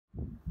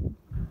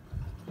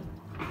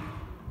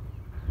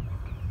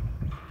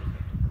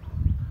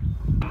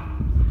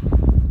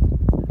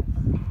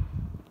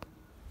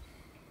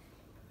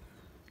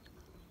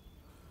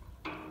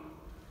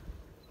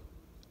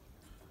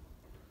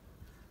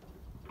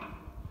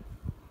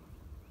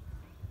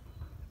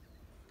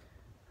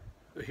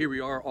Here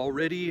we are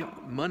already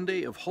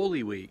Monday of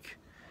Holy Week,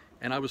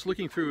 and I was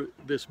looking through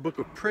this book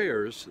of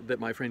prayers that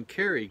my friend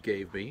Carrie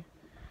gave me,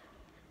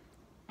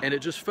 and it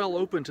just fell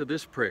open to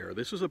this prayer.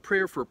 This is a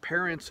prayer for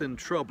parents in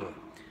trouble.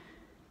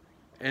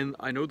 And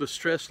I know the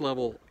stress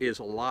level is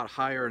a lot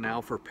higher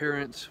now for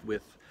parents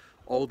with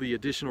all the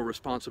additional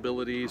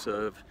responsibilities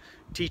of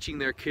teaching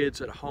their kids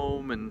at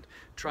home and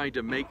trying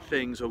to make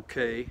things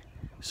okay.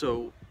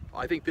 So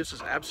I think this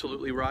is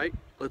absolutely right.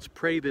 Let's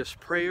pray this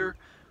prayer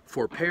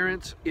for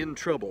parents in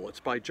trouble. It's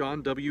by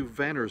John W.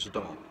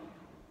 Vannorsdall.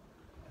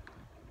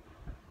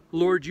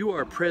 Lord, you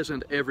are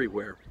present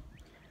everywhere.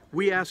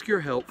 We ask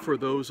your help for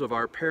those of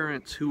our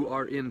parents who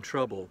are in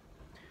trouble.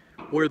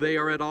 Where they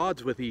are at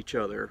odds with each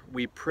other,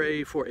 we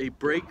pray for a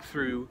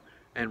breakthrough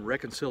and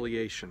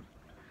reconciliation.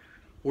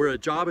 Where a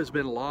job has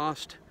been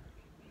lost,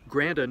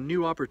 grant a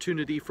new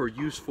opportunity for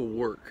useful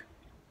work.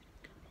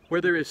 Where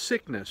there is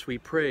sickness, we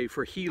pray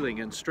for healing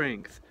and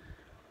strength.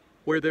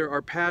 Where there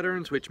are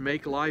patterns which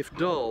make life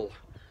dull,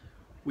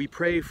 we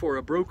pray for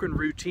a broken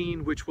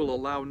routine which will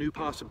allow new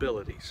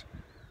possibilities.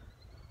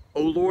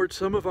 O Lord,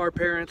 some of our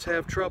parents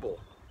have trouble.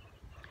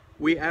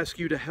 We ask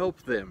you to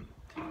help them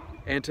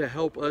and to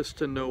help us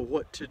to know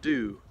what to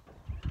do.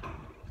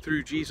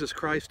 Through Jesus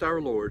Christ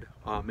our Lord,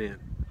 Amen.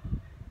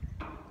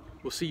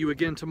 We'll see you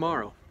again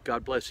tomorrow.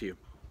 God bless you.